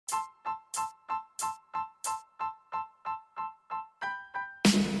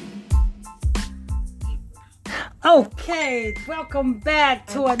Okay, welcome back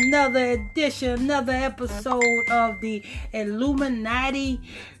to another edition, another episode of the Illuminati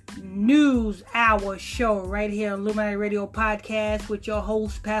News Hour show right here on Illuminati Radio Podcast with your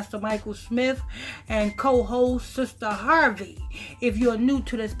host, Pastor Michael Smith, and co-host, Sister Harvey. If you're new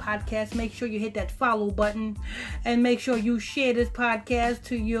to this podcast, make sure you hit that follow button and make sure you share this podcast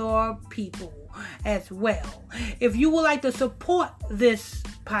to your people as well. If you would like to support this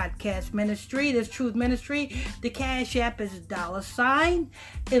podcast ministry, this truth ministry, the Cash App is $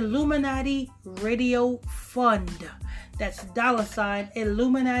 Illuminati Radio Fund. That's $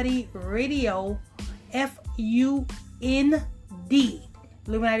 Illuminati Radio FUND,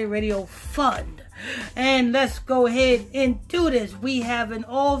 Illuminati Radio Fund. And let's go ahead and do this. We have an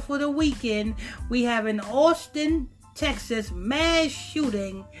all for the weekend. We have an Austin, Texas mass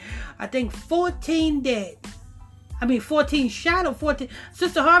shooting. I think 14 dead. 14 shot or 14?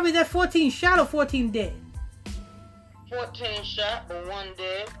 Sister Harvey, that 14 shot or 14 dead? 14 shot, but 1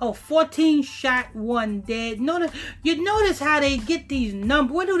 dead. Oh, 14 shot, 1 dead. You notice how they get these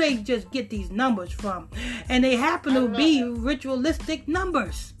numbers. Where do they just get these numbers from? And they happen to be ritualistic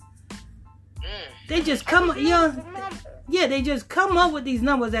numbers. They just come up, they just come up with these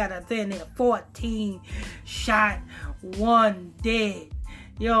numbers out of thin air. 14 shot, 1 dead.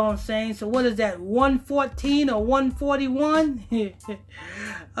 You know what I'm saying? So what is that, 114 or 141?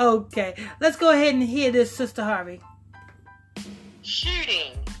 Okay, let's go ahead and hear this, Sister Harvey.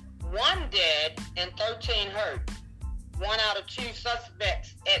 Shooting, 1 dead and 13 hurt. 1 out of 2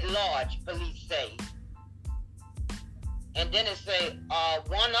 suspects at large, police say. And then it say,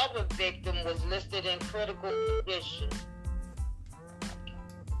 1 other victim was listed in critical condition.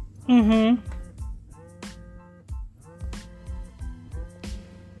 Mm-hmm.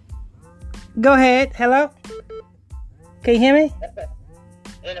 Go ahead. Hello? Can you hear me?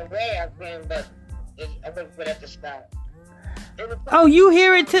 In a way, I can, but I wouldn't put at the start. Oh, you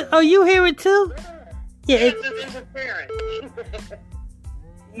hear it too? Oh, you hear it too? Yeah. It's interference.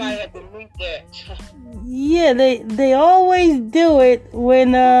 You might have to mute that. Yeah, they always do it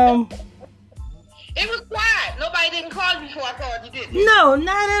when It was quiet. Nobody didn't call you before I called you, did they? No,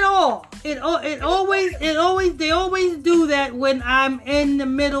 not at all. They always do that when I'm in the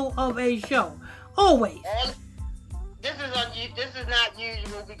middle of a show. Always. This is not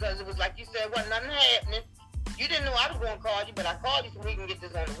usual because it was like you said, wasn't nothing happening. You didn't know I was going to call you, but I called you so we can get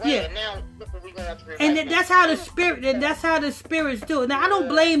this on the way. Yeah. And now look what we're going to have to. And that's how the spirits do it. Now I don't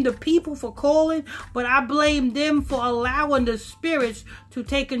blame the people for calling, but I blame them for allowing the spirits to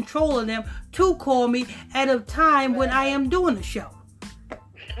take control of them to call me at a time when I am doing the show.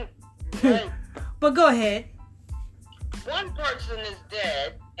 Right. But go ahead. 1 person is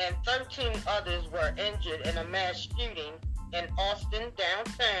dead and 13 others were injured in a mass shooting in Austin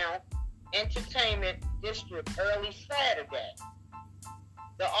downtown entertainment district early Saturday.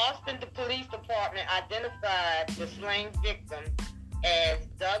 The Austin Police Department identified the slain victim as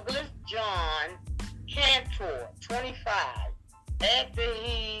Douglas John Cantor, 25, after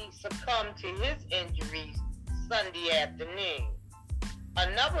he succumbed to his injuries Sunday afternoon.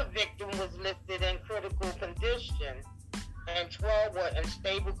 Another victim was listed in critical condition and 12 were in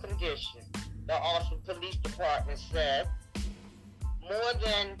stable condition, the Austin Police Department said. More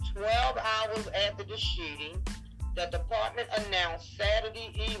than 12 hours after the shooting, the department announced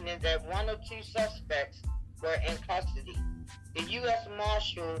Saturday evening that 1 or 2 suspects were in custody. The U.S.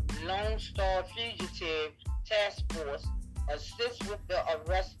 Marshal Lone Star Fugitive Task Force assists with the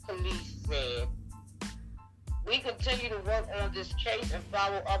arrest, police said. We continue to work on this case and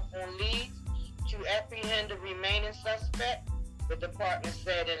follow up on leads to apprehend the remaining suspect, the department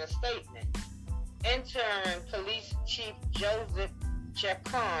said in a statement. Interim Police Chief Joseph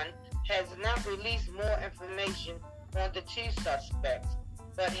Chacon has not released more information on the 2 suspects,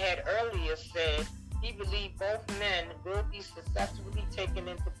 but had earlier said he believed both men will be successfully taken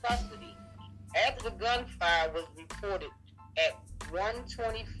into custody. After the gunfire was reported at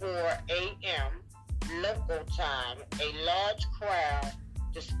 1:24 a.m. local time, a large crowd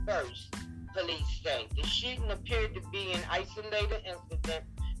dispersed, police say. The shooting appeared to be an isolated incident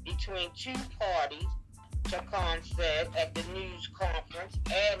between 2 parties, Chacon said at the news conference,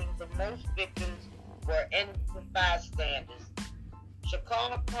 adding the most victims were innocent bystanders.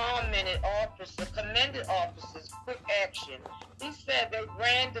 Chacon commended officers' quick action. He said they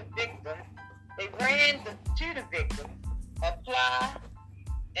ran to the victim, apply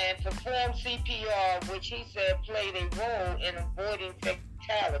and perform CPR, which he said played a role in avoiding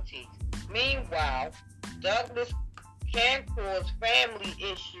fatalities. Meanwhile, Douglas Cantor's family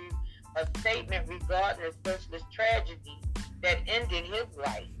issued a statement regarding the senseless tragedy that ended his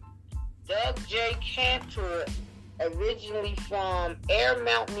life. Doug J. Cantor originally from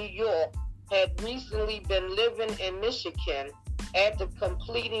Airmount, New York, had recently been living in Michigan after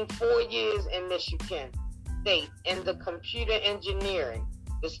completing 4 years in Michigan State in the computer engineering,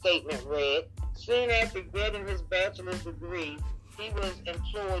 the statement read. Soon after getting his bachelor's degree, he was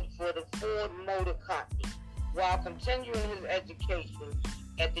employed for the Ford Motor Company. While continuing his education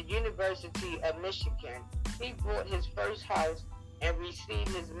at the University of Michigan, he bought his first house and received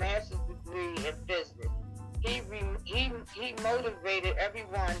his master's degree in business. He motivated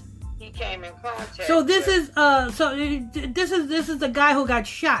everyone he came in contact. So this with. This is the guy who got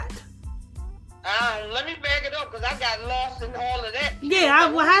shot. Let me back it up because I got lost in all of that.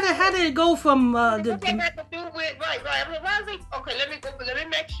 Yeah, how did it go from What that had to do with right? Okay, let me go. Let me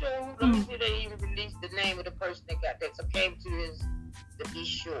make sure. Let me see they even released the name of the person that got that. So came to his to be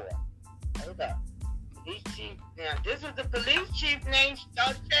sure. Hold up. Police chief. Now this is the police chief named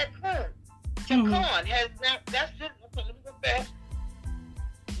Chacon. Chacon has not. That's it. Okay, let me go back.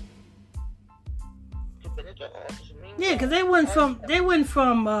 Yeah, because they went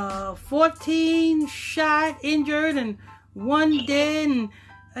from 14 shot, injured, and 1 dead.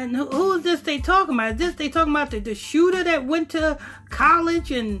 And who is this they talking about? Is this they talking about the shooter that went to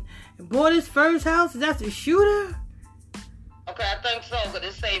college and bought his first house? Is that the shooter? Okay, I think so. Because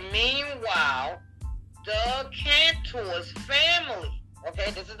it say, meanwhile, Doug Cantor's family.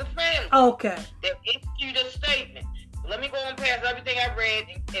 Okay, this is the family. Okay. That issued a statement. Let me go on past everything I read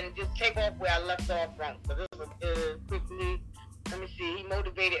and just take off where I left off from. So this was quickly, let me see. He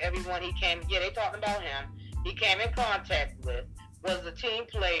motivated everyone he came. Yeah, they talking about him. He came in contact with, was a team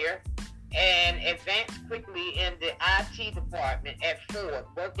player, and advanced quickly in the IT department at Ford,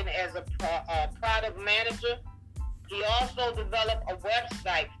 working as a product manager. He also developed a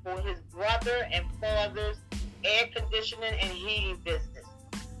website for his brother and father's air conditioning and heating business.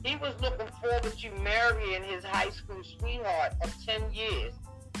 He was looking forward to marrying his high school sweetheart of 10 years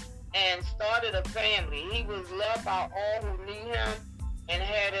and started a family. He was loved by all who knew him and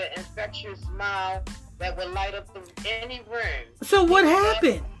had an infectious smile that would light up any room. So what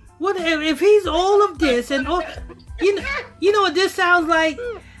happened? What if he's all of this and all? You know what this sounds like?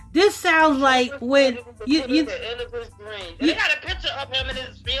 This sounds like when you they got a picture of him and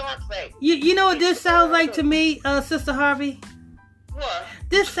his fiance. You know what this sounds like to me, Sister Harvey? What?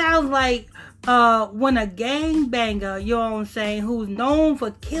 This sounds like when a gangbanger, you know what I'm saying, who's known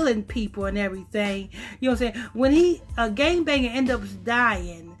for killing people and everything, you know what I'm saying, when a gangbanger ends up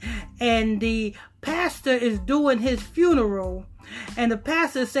dying and the pastor is doing his funeral and the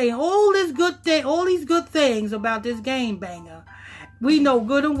pastor is saying all these good things about this gangbanger, we know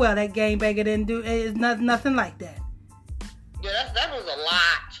good and well that gangbanger didn't do is nothing like that. Yeah, that was a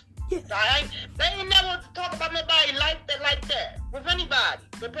lot. Yeah. They ain't never talk about nobody like that with anybody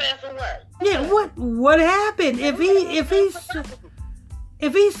that passed away. Yeah, what happened?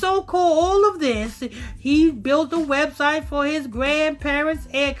 If he's so called all of this, he built a website for his grandparents'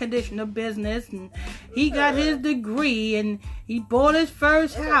 air conditioner business, and he got his degree, and he bought his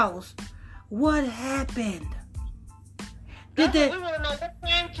first house. What happened? We want to know what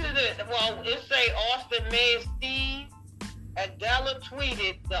came to this. Well, it say Austin Mayor Steve Adela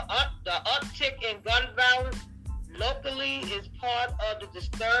tweeted the uptick in gun violence locally is part of the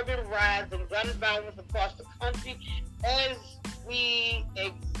disturbing rise in gun violence across the country as we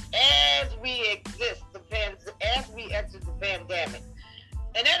exit the pandemic.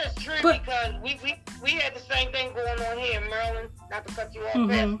 And that is true because we had the same thing going on here in Maryland. Not to cut you off,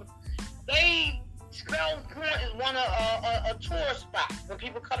 Pastor. Fells Point is one of a tourist spot when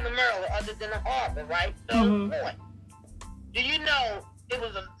people come to Maryland, other than the harbor, right? Fells Point. Do you know it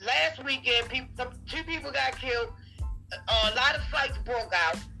was last weekend? Two people got killed. A lot of fights broke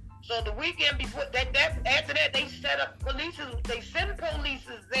out. So the weekend before after that, they set up police. They send police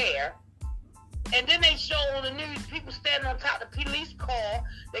there, and then they show on the news people standing on top of the police car.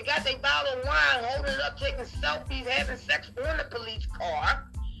 They got their bottle of wine, holding it up, taking selfies, having sex on the police car.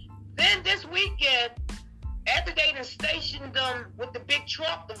 Then this weekend, after they done stationed them with the big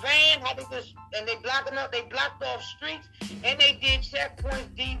truck, the van, they blocked off streets, and they did checkpoints,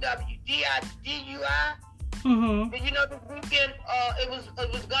 DUI. Did you know this weekend it was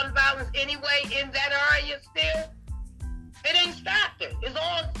gun violence anyway in that area still? It ain't stopped it. It's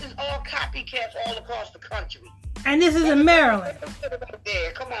all copycats all across the country. And this is in Maryland.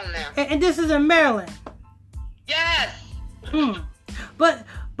 There, come on now. And this is in Maryland. Yes.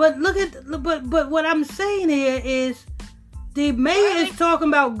 But look at but what I'm saying here is the mayor is talking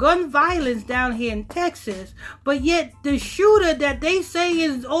about gun violence down here in Texas, but yet the shooter that they say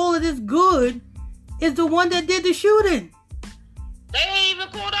is all of this good is the one that did the shooting. They ain't even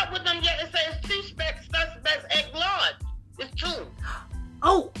caught up with them yet. It says two suspects at large. It's 2.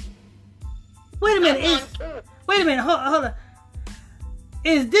 Oh, wait a minute. Wait a minute. Hold on.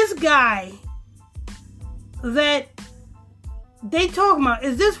 Is this guy that they talking about,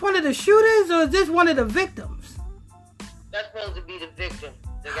 is this one of the shooters or is this one of the victims? That's supposed to be the victim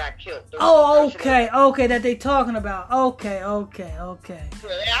that got killed. Oh, okay, that they talking about. Okay. Yeah, I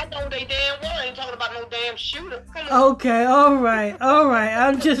know they damn well ain't talking about no damn shooter. Come on. Okay, all right.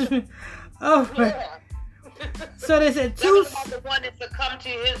 I'm just, all right. Yeah. So they said That 2. was about the one that succumbed to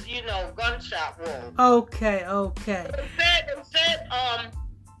his, gunshot wound. Okay.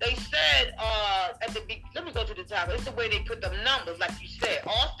 They said at the let me go to the top. It's the way they put them numbers, like you said.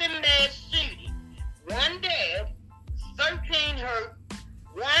 Austin mass shooting, 1 dead, 13 hurt,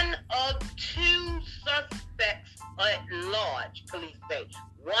 1 of 2 suspects at large. Police say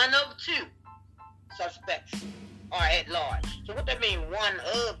 1 of 2 suspects are at large. So what that mean? 1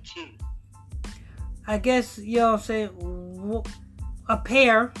 of 2. I guess y'all say a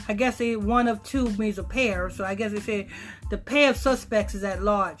pair. I guess 1 of 2 means a pair. So I guess they say the pair of suspects is at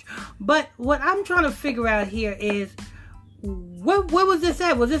large. But what I'm trying to figure out here is, where was this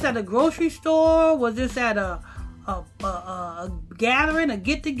at? Was this at a grocery store? Was this at a gathering, a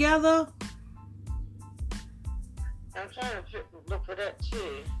get together? I'm trying to look for that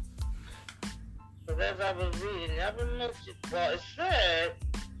too. But as I was reading, never mentioned. Well, it said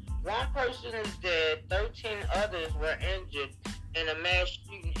 1 person is dead, 13 others were injured in a mass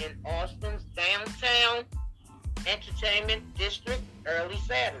shooting in Austin's downtown entertainment district early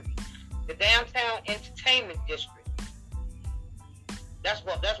Saturday. The downtown entertainment district. That's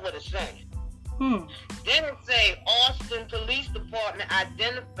what it's saying. Then it say Austin Police Department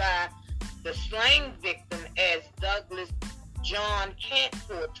identified the slain victim as Douglas John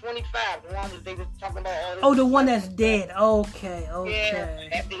Cantford, 25. The one that they was talking about all this. Oh, the one that's dead. Okay. Yeah,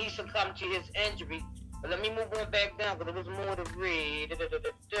 after he succumbed to his injury. But let me move on back down because there was more to read.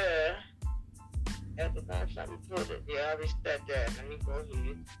 After gunshot reported, yeah, I already said that. Let me go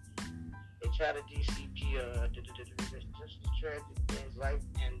ahead. They tried to DCP, just the tragic things, life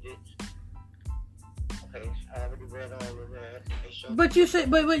ended. Okay, I already read all of that. But you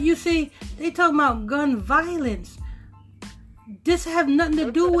see, they talking about gun violence. This have nothing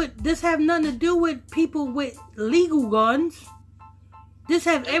to do with people with legal guns. This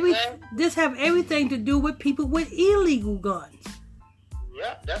have everything to do with people with illegal guns.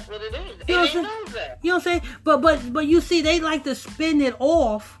 Yeah, that's what it is. You know what I'm saying? But you see, they like to spin it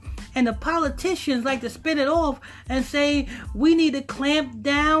off, and the politicians like to spin it off and say we need to clamp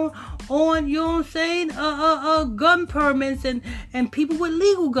down on, you know what I'm saying, gun permits and people with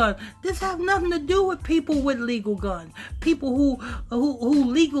legal guns. This have nothing to do with people with legal guns. People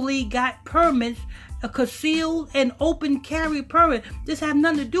who legally got permits, a concealed and open carry permit. This have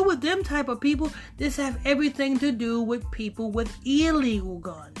nothing to do with them type of people. This have everything to do with people with illegal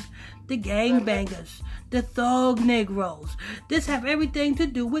guns. The gangbangers, the thug Negroes. This have everything to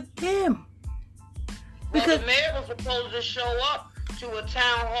do with them. Because the mayor was supposed to show up to a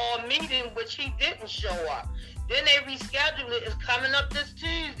town hall meeting, which he didn't show up. Then they rescheduled it. It's coming up this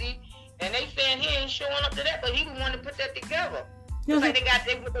Tuesday, and they saying he ain't showing up to that, but he wanted to put that together. It's like they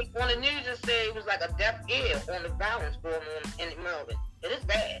on the news and say it was like a deaf ear on the violence going on in Maryland. It is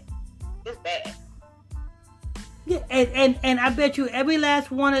bad. It's bad. Yeah, and I bet you every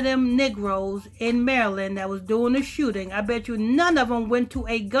last one of them Negroes in Maryland that was doing the shooting, I bet you none of them went to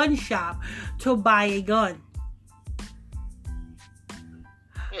a gun shop to buy a gun.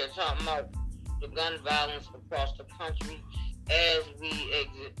 Yeah, talking about the gun violence across the country as we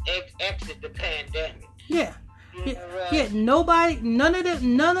exit the pandemic. Yeah. Nobody, none of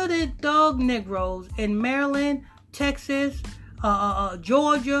the dog Negroes in Maryland, Texas,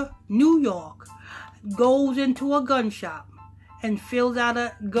 Georgia, New York goes into a gun shop and fills out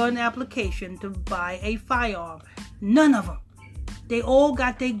a gun application to buy a firearm. None of them. They all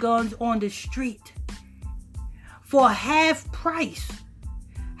got their guns on the street for half price.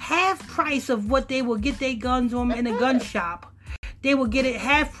 Half price of what they will get their guns on in a gun shop. They will get it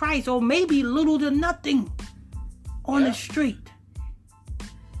half price or maybe little to nothing on the street.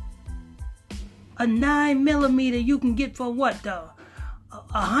 A 9mm you can get for what,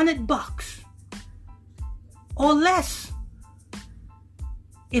 $100 or less.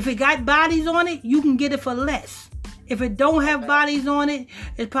 If it got bodies on it, you can get it for less. If it don't have bodies on it,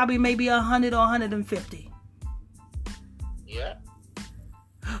 it's probably maybe 100 or 150. Yeah.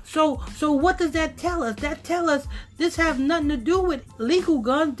 So what does that tell us? That tell us this have nothing to do with legal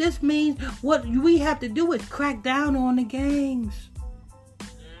guns. This means what we have to do is crack down on the gangs.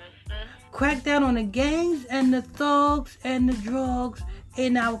 Crack down on the gangs and the thugs and the drugs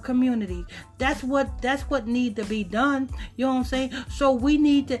in our communities. That's what needs to be done. You know what I'm saying? So we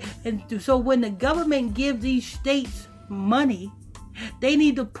need to, and so when the government gives these states money, they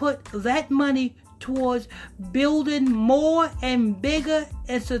need to put that money towards building more and bigger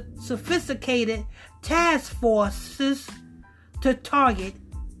and sophisticated task forces to target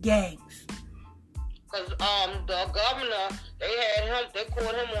gangs. Because the governor, they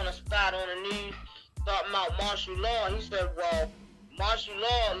caught him on a spot on the news talking about martial law. He said, well, martial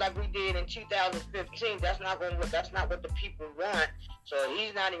law like we did in 2015, that's not what the people want. So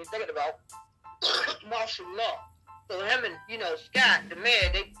he's not even thinking about martial law. So him and, Scott, the mayor,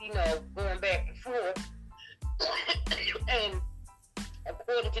 they, going back and forth. And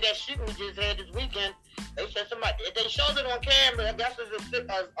according to that shooting we just had this weekend, they said they showed it on camera. I guess there's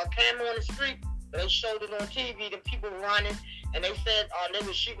a camera on the street, but they showed it on TV, the people running, and they said they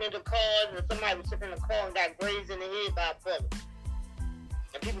were shooting into cars, and somebody was sitting in the car and got grazed in the head by a bullet.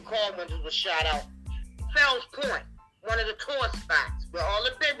 And people called when it was shot out. Fells Point, one of the tourist spots where all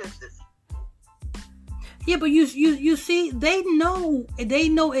the businesses. Yeah, but you see, they know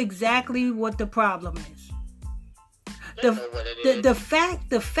exactly what the problem is. The fact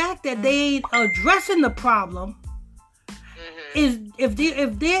that they ain't addressing the problem is if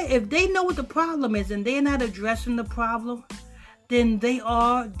they know what the problem is and they're not addressing the problem, then they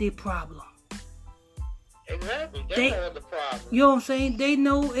are the problem. Exactly, they know the problem. You know what I'm saying? They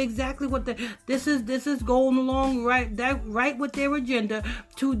know exactly what this is going along right with their agenda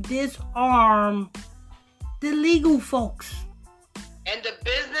to disarm the legal folks. And the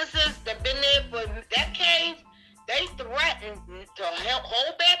businesses that been there for decades, they threaten to help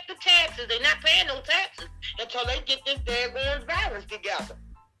hold back the taxes. They're not paying no taxes until they get this daggone balance together.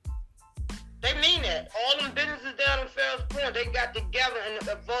 They mean that. All them businesses down in Fells Point, they got together and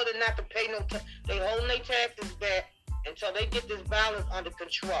voted not to pay no tax. They holding their taxes back until they get this balance under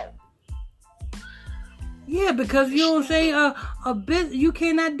control. Yeah, because you know what I'm saying? You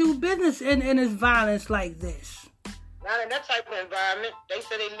cannot do business in this violence like this. Not in that type of environment. They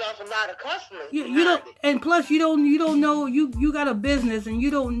said they lost a lot of customers. You don't, and plus you don't know you got a business and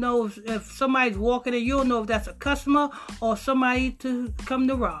you don't know if somebody's walking in. You don't know if that's a customer or somebody to come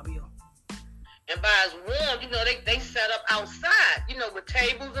to rob you. And by it's warm, they set up outside, with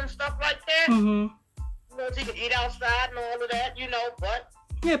tables and stuff like that. Mm-hmm. So you can eat outside and all of that, but.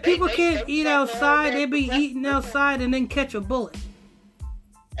 Yeah, people can't eat outside. They be eating outside and then catch a bullet.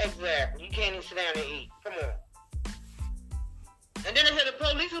 Exactly. You can't even sit down and eat. Come on. And then they said the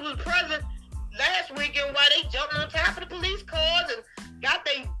police who was present last weekend while they jumped on top of the police cars and got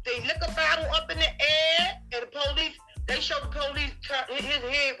they liquor bottle up in the air, and the police, they showed the police his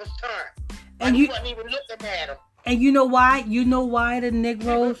head was turned. And he wasn't even looking at him. And you know why? You know why the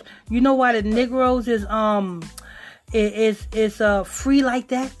Negroes is free like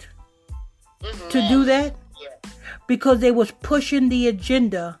that? To do that? Yeah. Because they was pushing the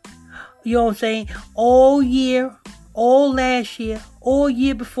agenda, you know what I'm saying, all year, all last year, all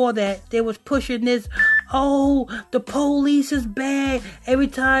year before that, they was pushing this, the police is bad. Every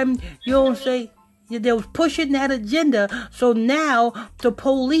time, you know what I'm saying, they was pushing that agenda. So now the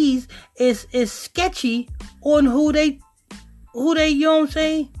police is sketchy on who they, you know what I'm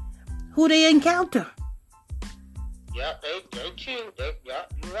saying, who they encounter. Yeah, they too. Yeah,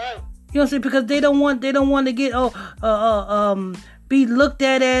 you're right. You know what I'm saying? Because they don't want to get be looked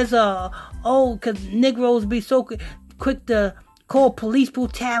at as because Negroes be so quick to call police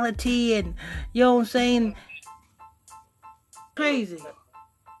brutality, and you know what I'm saying, crazy.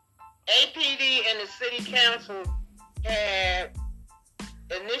 APD and the city council have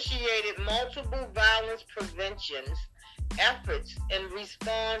initiated multiple violence prevention efforts in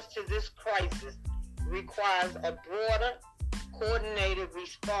response to this crisis. Requires a broader, coordinated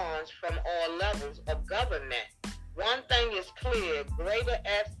response from all levels of government. One thing is clear: greater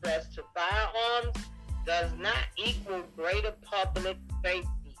access to firearms does not equal greater public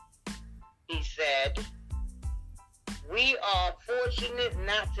safety, he said. We are fortunate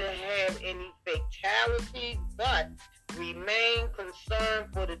not to have any fatalities, but remain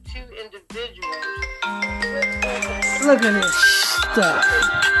concerned for the two individuals. Look at this stuff.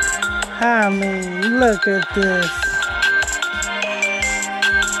 I mean, look at this.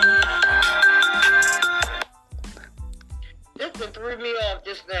 This one threw me off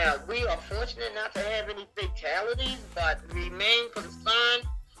just now. We are fortunate not to have any fatalities, but remain concerned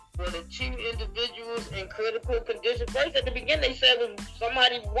for the two individuals in critical condition. First, at the beginning, they said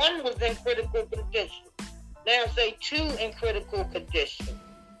one was in critical condition. Now say two in critical condition.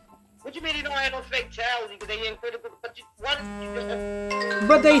 What you mean you don't have no fatality because they in critical?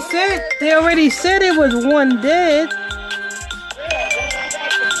 But they already said it was one dead. Yeah,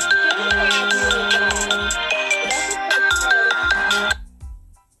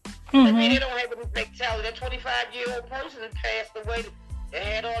 a 25-year-old person passed away that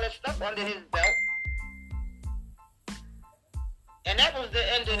had all that stuff under his belt. And that was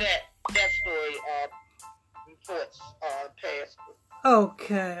the end of that story. Reports passed.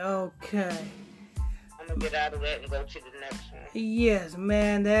 Okay. I'm gonna get out of that and go to the next one. Yes,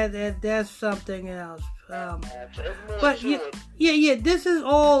 man, that's something else. But this is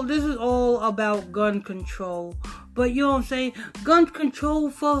all about gun control. But you know what I'm saying? Gun control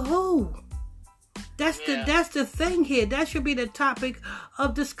for who? That's the thing here. That should be the topic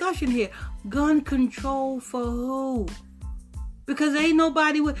of discussion here. Gun control for who? Because ain't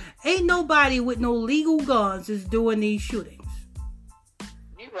nobody with no legal guns is doing these shootings.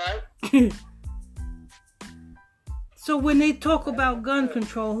 You right. So when they talk about gun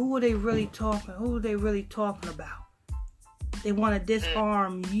control, who are they really talking about? They want to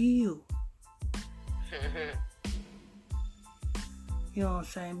disarm you. You know what I'm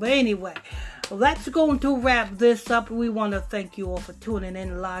saying? But anyway, that's going to wrap this up. We want to thank you all for tuning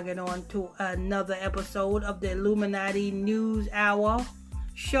in and logging on to another episode of the Illuminati News Hour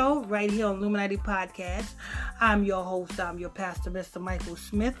show right here on Illuminati Podcast. I'm your host, I'm your pastor, Mr. Michael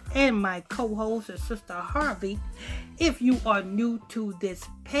Smith, and my co-host is Sister Harvey. If you are new to this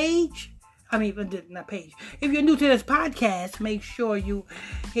page, if you're new to this podcast, make sure you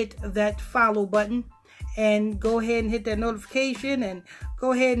hit that follow button and go ahead and hit that notification and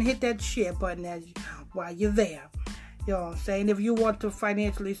go ahead and hit that share button while you're there. You know what I'm saying? If you want to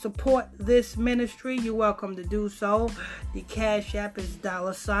financially support this ministry, you're welcome to do so. The Cash App is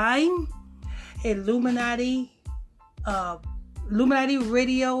 $ Illuminati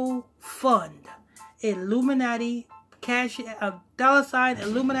Radio Fund. Illuminati Cash $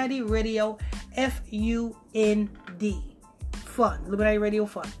 Illuminati Radio FUND. Fund. Illuminati Radio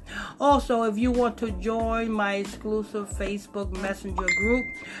Fund. Also, if you want to join my exclusive Facebook Messenger group,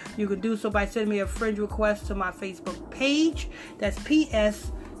 you can do so by sending me a friend request to my Facebook page. That's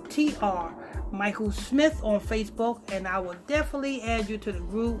PSTR Michael Smith on Facebook, and I will definitely add you to the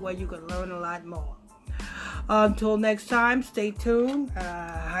group where you can learn a lot more. Until next time, stay tuned.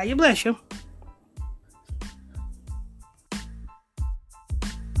 You bless you.